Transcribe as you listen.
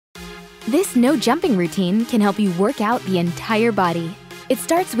This no jumping routine can help you work out the entire body. It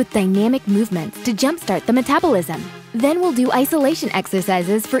starts with dynamic movements to jumpstart the metabolism. Then we'll do isolation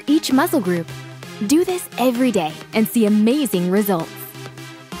exercises for each muscle group. Do this every day and see amazing results.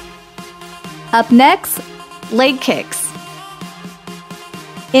 Up next, leg kicks.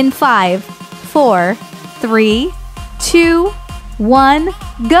 In 5, 4, 3, 2, 1,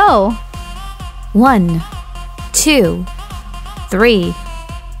 go! 1, 2, 3,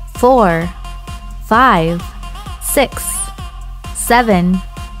 4, 5, 6, 7,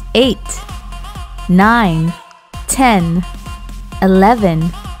 8, 9, 10,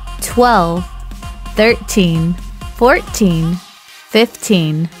 11, 12, 13, 14,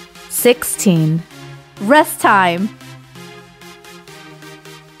 15, 16. Rest time.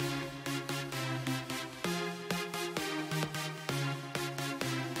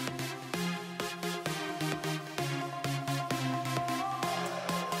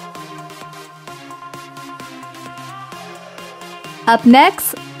 Up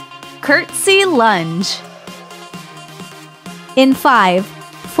next, Curtsy Lunge. In 5,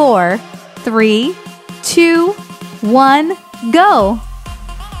 4, 3, 2, 1, go!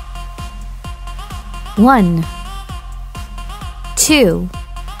 1, 2,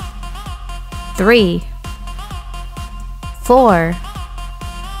 3, 4,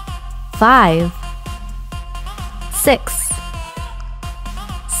 5, 6,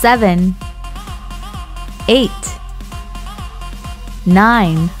 7, 8,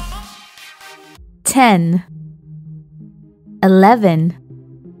 9, 10, 11,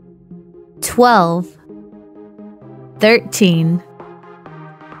 12, 13,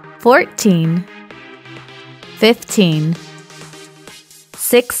 14, 15,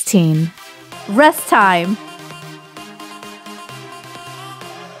 16. Rest time.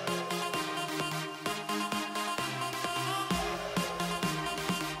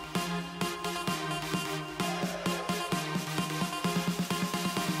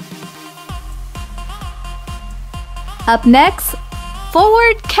 Up next,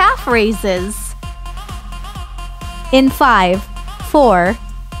 forward calf raises. In 5, 4,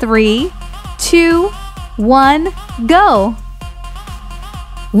 3, 2, 1, go!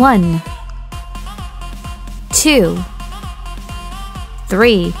 1, 2,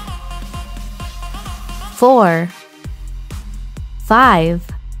 3, 4,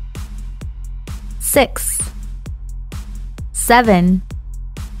 5, 6, 7,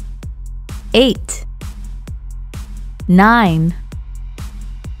 8, 9,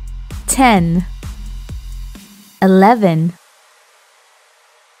 10, 11,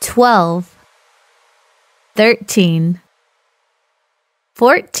 12, 13,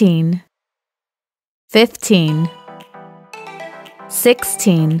 14, 15,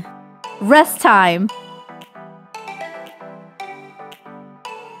 16. Rest time.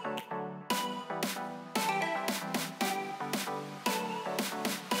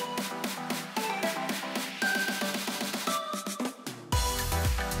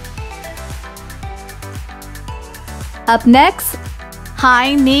 Up next,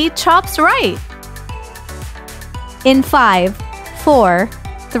 high knee chops right. In 5, 4,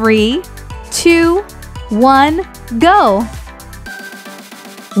 3, 2, 1, go!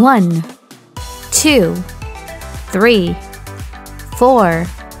 1, 2, 3, 4,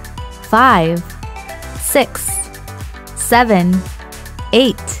 5, 6, 7,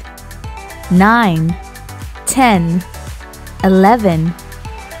 8, 9, 10, 11,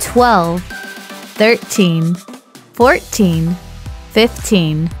 12, 13, 14,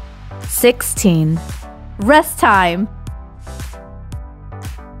 15, 16. Rest time.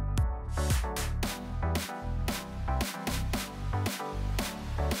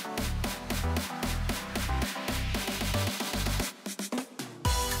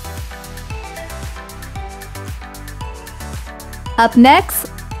 Up next,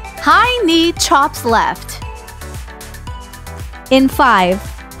 high knee chops left. In 5,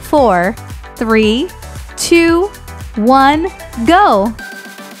 4, 3, 2, 1, go!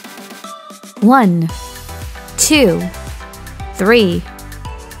 1, 2, 3,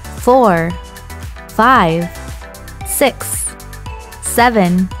 4, 5, 6,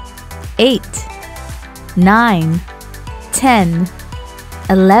 7, 8, 9, 10,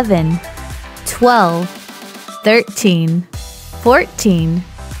 11, 12, 13, 14,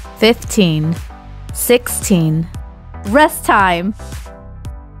 15, 16. Rest time.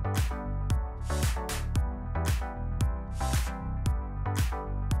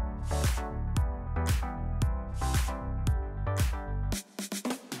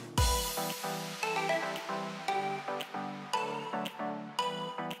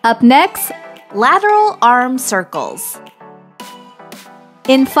 Up next, lateral arm circles.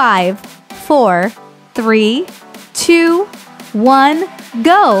 In 5, 4, 3, 2, 1,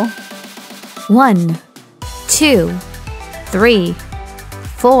 go! 1, 2, 3,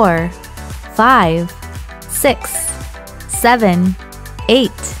 4, 5, 6, 7,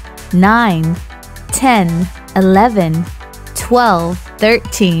 8, 9, 10, 11, 12,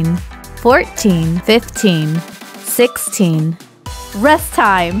 13, 14, 15, 16. Rest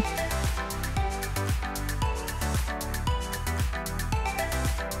time.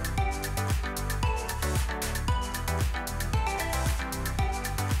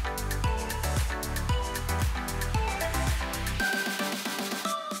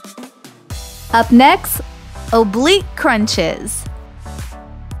 Up next, oblique crunches.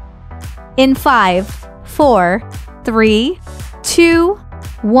 In 5, 4, 3, 2,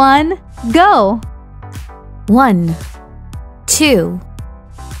 1, go! 1, 2,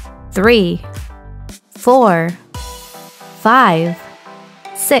 3, 4, 5,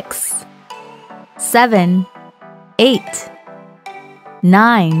 6, 7, 8,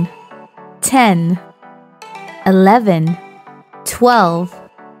 9, 10, 11, 12,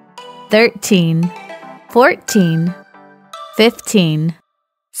 13, 14, 15,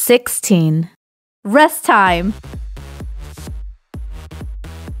 16. Rest time.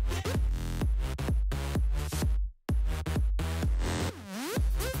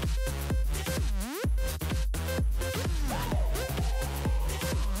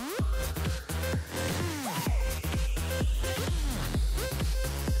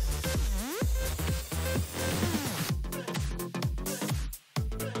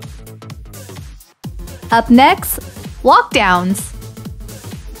 Up next, walk downs.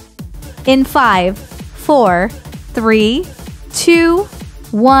 In 5, 4, 3, 2,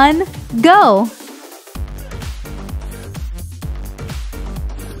 1, go!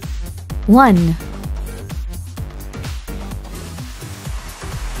 1,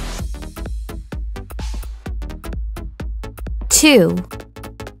 2,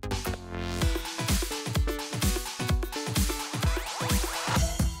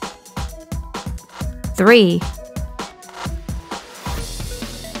 3,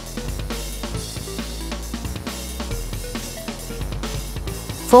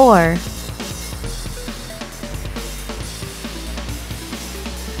 4,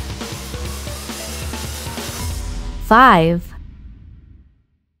 5,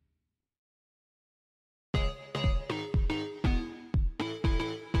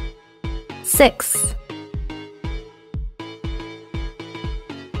 6,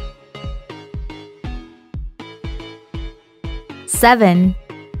 7,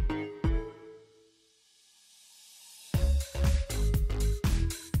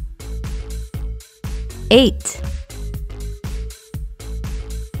 8,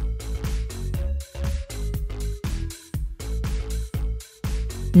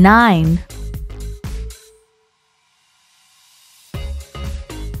 9,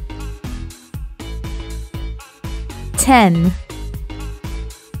 10,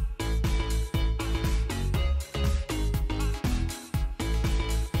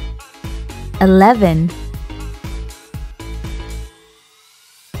 11,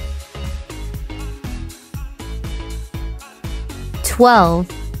 12,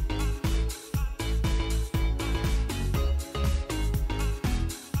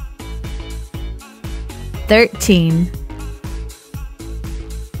 13,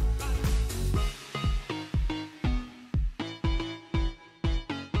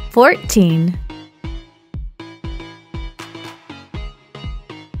 14,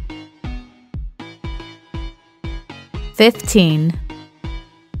 15,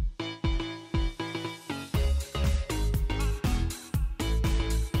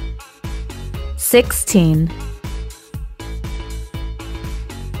 16.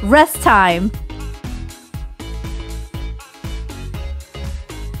 Rest time.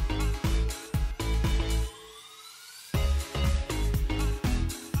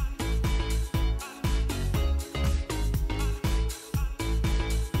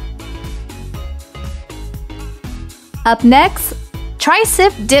 Up next,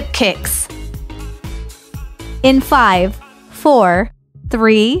 Tricep Dip Kicks. In 5, 4,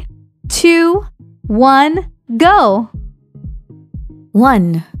 3, 2, 1, go!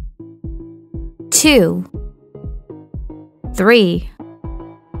 1, 2, 3,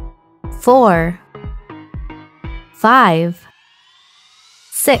 4, 5,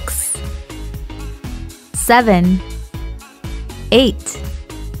 6, 7, 8,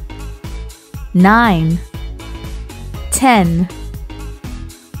 9, 10,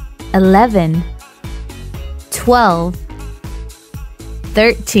 11, 12,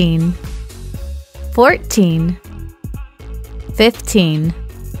 13, 14, 15,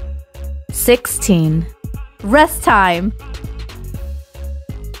 16. Rest time.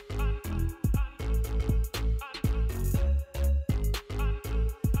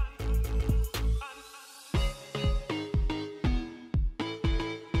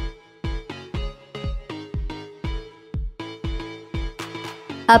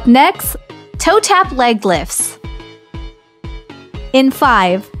 Up next, toe tap leg lifts. In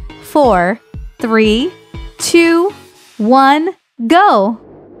 5, 4, 3, 2, 1, go!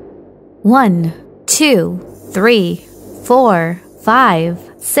 1, 2, 3, 4,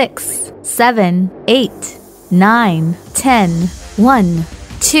 5, 6, 7, 8, 9, 10. 1,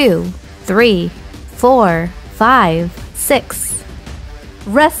 2, 3, 4, 5, 6.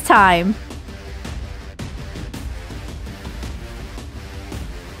 Rest time.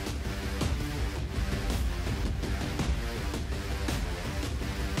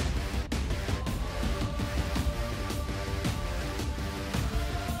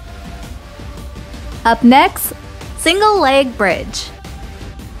 Up next, single leg bridge.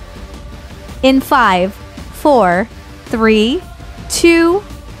 In 5, 4, 3, 2,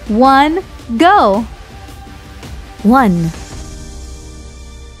 1, go! 1,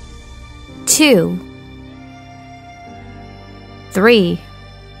 2, 3,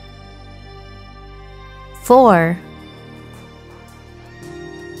 4,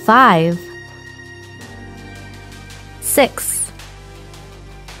 5, 6,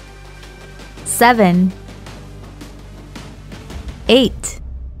 7, 8,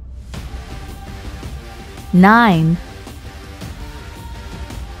 9,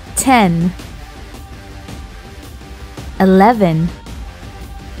 10, 11,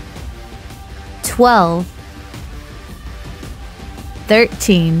 12,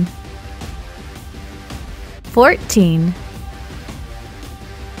 13, 14,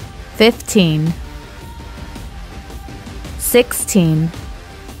 15, 16.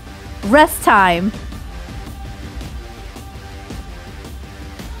 Rest time.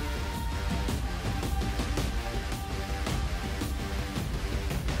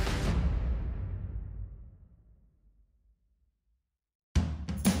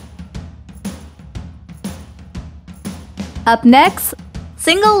 Up next,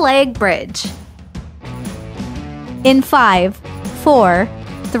 single leg bridge. In 5, 4,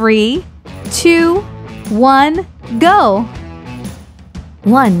 3, 2, 1, go!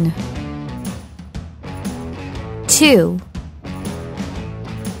 1, 2,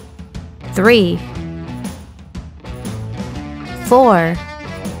 3, 4,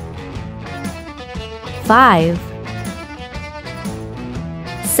 5,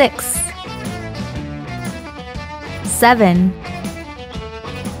 6, 7,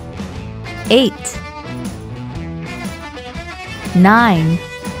 8, 9,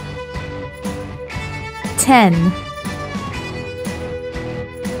 10,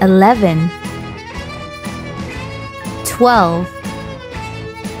 11, 12,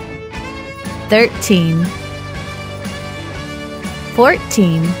 13,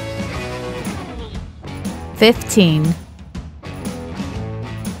 14, 15,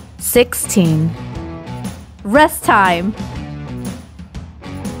 16. Rest time.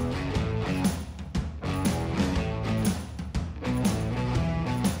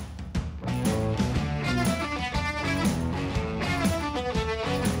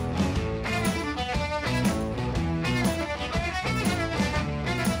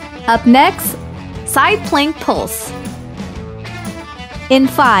 Up next, side plank pulse. In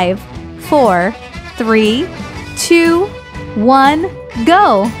 5, 4, 3, 2, 1,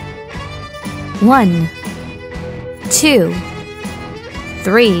 go! 1, 2,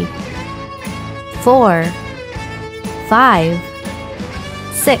 3, 4, 5,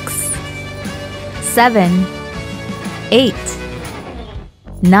 6, 7, 8,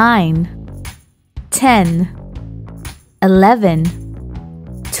 9, 10, 11,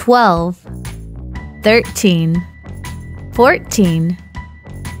 12, 13, 14,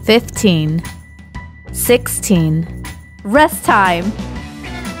 15, 16. Rest time.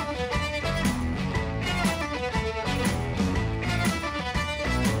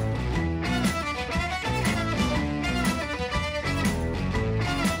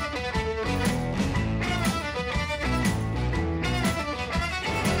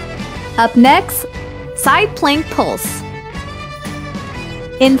 Up next, side plank pulse.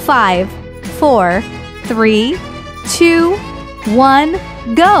 In 5, 4, 3, 2,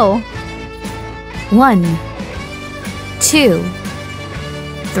 1, go! 1, 2,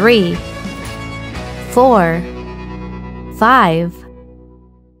 3, 4, 5,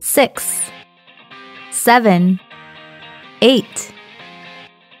 6, 7, 8,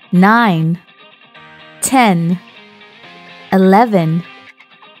 9, 10, 11,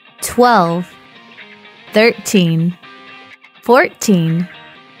 12, 13, 14,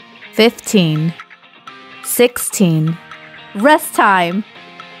 15, 16. Rest time.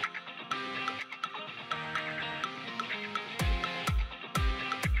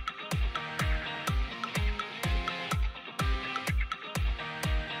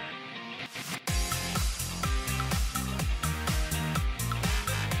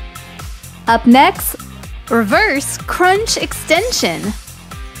 Up next, reverse crunch extension.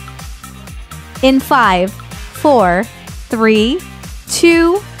 In 5, 4, 3,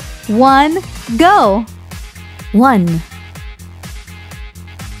 2, 1, go. 1,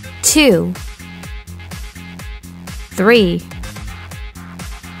 2, 3,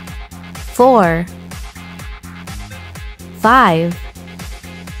 4, 5,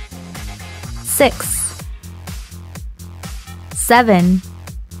 6, 7,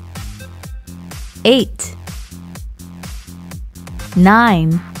 8,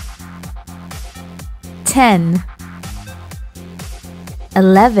 9, 10,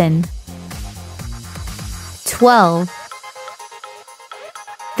 11, 12,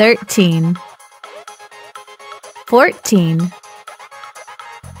 13, 14,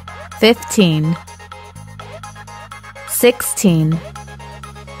 15, 16.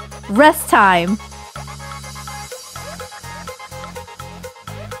 Rest time.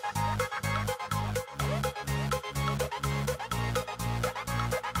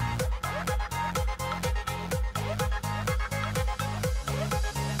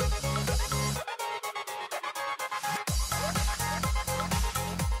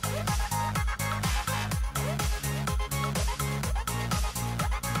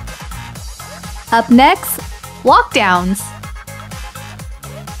 Up next, walk downs.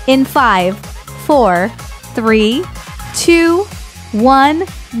 In 5, 4, 3, 2, 1,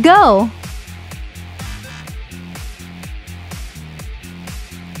 go.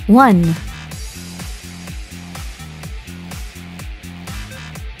 1,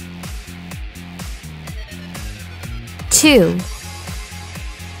 2,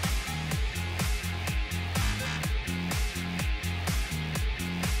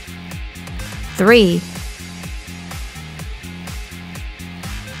 3,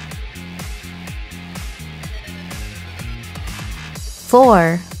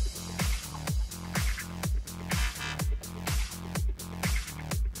 4,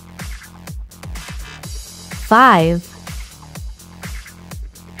 5,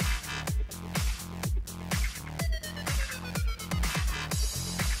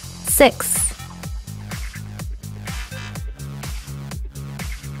 6,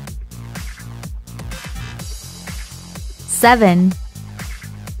 7,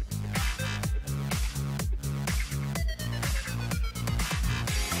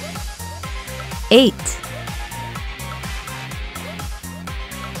 8,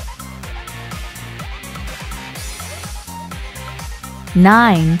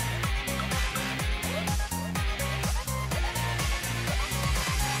 9,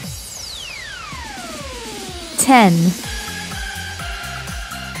 10,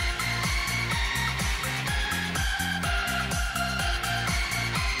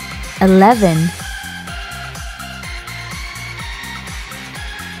 11,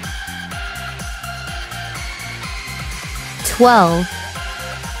 12,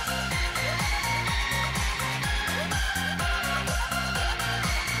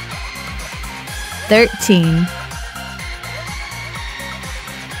 13,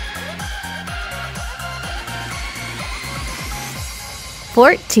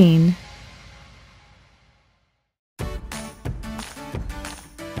 14,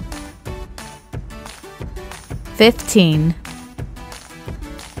 15,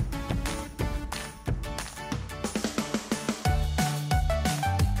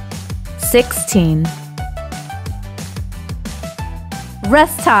 16.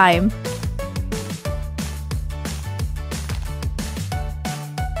 Rest time.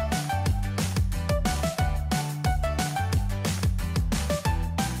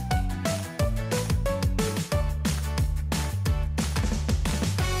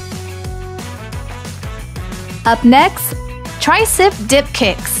 Up next, Tricep Dip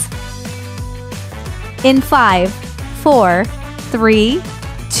Kicks. In 5, 4, 3,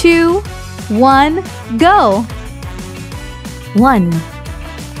 2, 1, go. 1,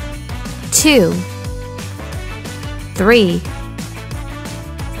 2, 3,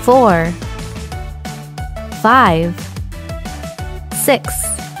 4, 5, 6,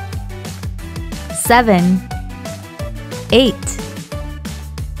 7, 8,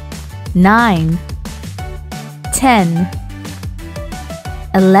 9, 10,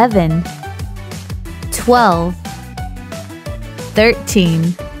 11, 12,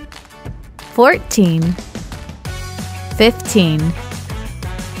 13, 14, 15,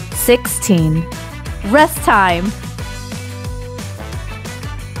 16. Rest time.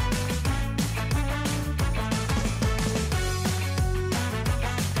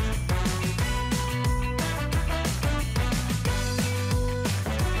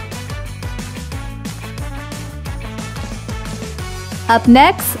 Up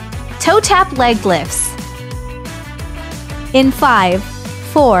next, toe tap leg lifts. In 5,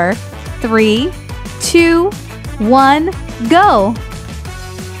 4, 3, 2, 1, go!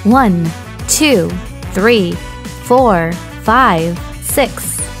 1, 2, 3, 4, 5, 6,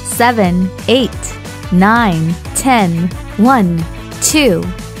 7, 8, 9, 10. 1, 2,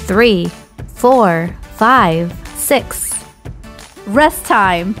 3, 4, 5, 6. Rest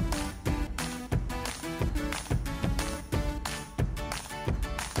time.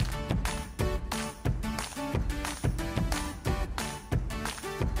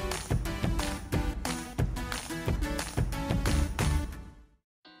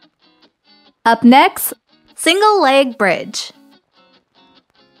 Up next, single leg bridge.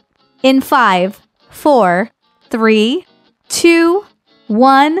 In 5, 4, 3, 2,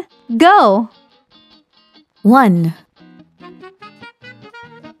 1, go! 1,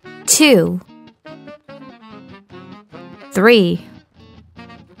 2, 3,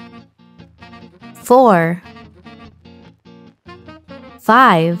 4,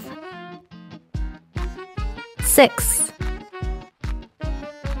 5, 6,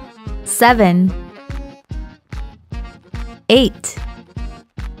 7, 8,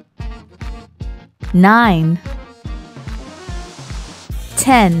 9,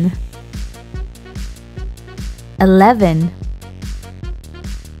 10, 11,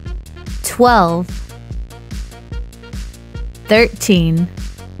 12, 13,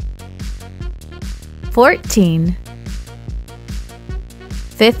 14,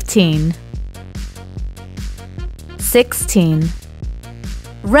 15, 16.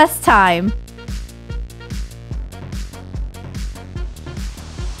 Rest time.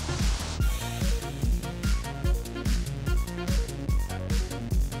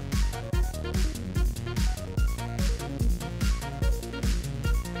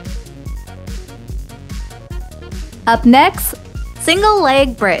 Up next, single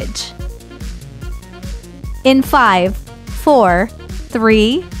leg bridge. In 5, 4,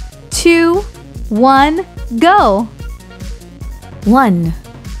 3, 2, 1, go! 1,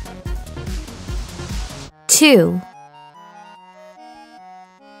 2,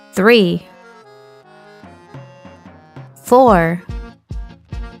 3, 4,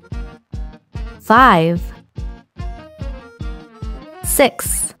 5,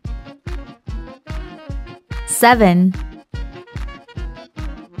 6, 7,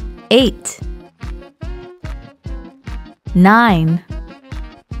 8, 9,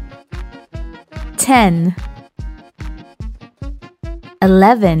 10,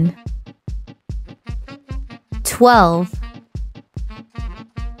 11, 12,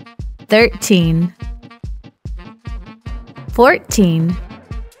 13, 14,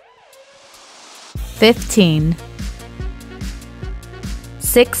 15,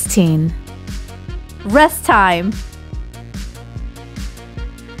 16. Rest time.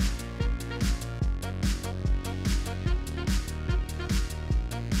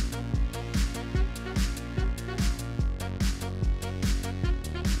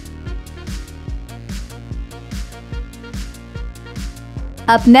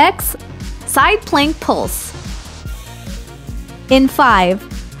 Up next, side plank pulse. In 5,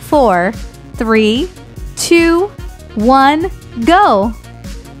 4, 3, 2, 1, go!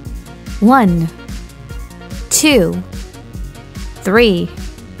 1, 2, 3,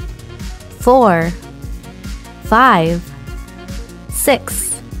 4, 5,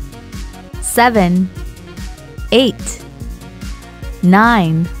 6, 7, 8,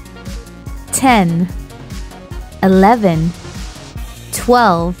 9, 10, 11,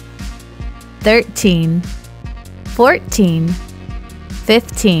 12, 13, 14,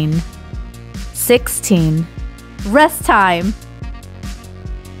 15, 16. Rest time.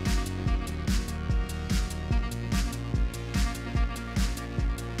 Up next, side plank pulse. In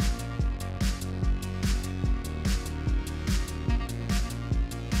 5, 4, 3, 2, 1, go! 1, 2,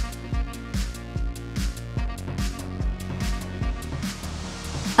 3, 4, 5, 6, 7, 8, 9, 10, 11, 12, 13, 14, 15, 16. Rest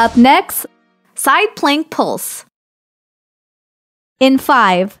time. Up next, side plank pulse. In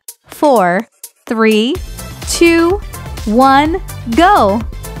 5, 4, 3, 2, 1, go!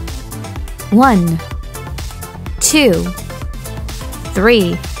 1, 2,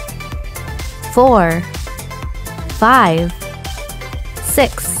 3, 4, 5,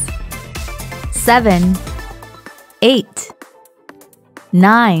 6, 7, 8,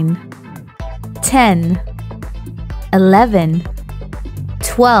 9, 10, 11,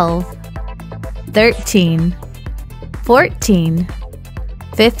 12, 13, 14,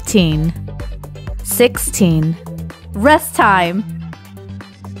 15, 16. Rest time.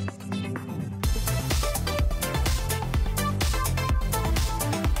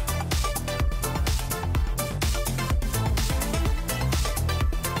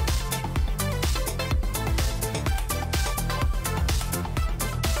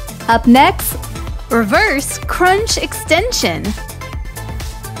 Up next, reverse crunch extension.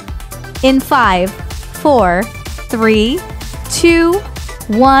 In 5, 4, 3, 2,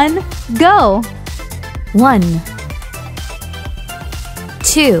 1, go. 1,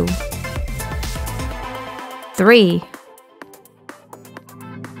 2, 3,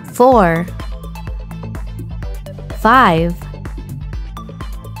 4, 5,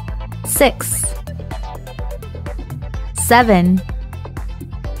 6, 7,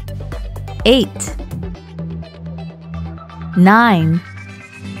 8, 9,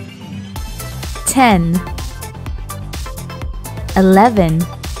 10, 11,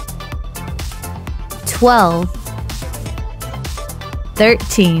 12,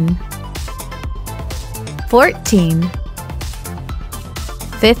 13, 14,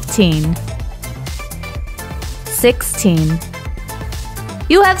 15, 16.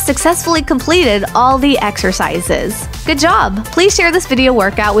 You have successfully completed all the exercises. Good job! Please share this video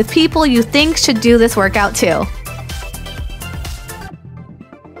workout with people you think should do this workout too.